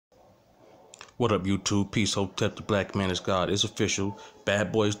What up, YouTube? Peace, Hotep, the Black Man is God. It's official.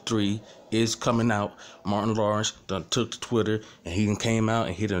 Bad Boys 3 is coming out. Martin Lawrence done took to Twitter and he done came out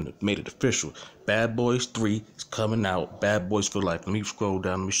and he done made it official. Bad Boys 3 is coming out. Bad Boys for Life. Let me scroll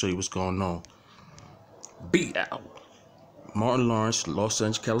down. Let me show you what's going on. Be out. Martin Lawrence, Los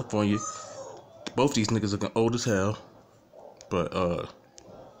Angeles, California. Both these niggas looking old as hell. But,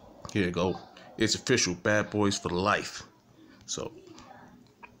 here you go. It's official. Bad Boys for Life. So,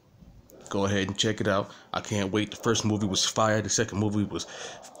 go ahead and check it out. I can't wait. The first movie was fire. The second movie was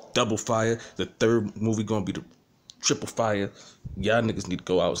double fire. The third movie gonna be the triple fire. Y'all niggas need to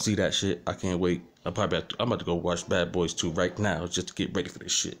go out and see that shit. I can't wait. I'm about to go watch Bad Boys 2 right now just to get ready for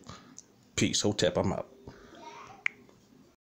this shit. Peace. Hotep, I'm out.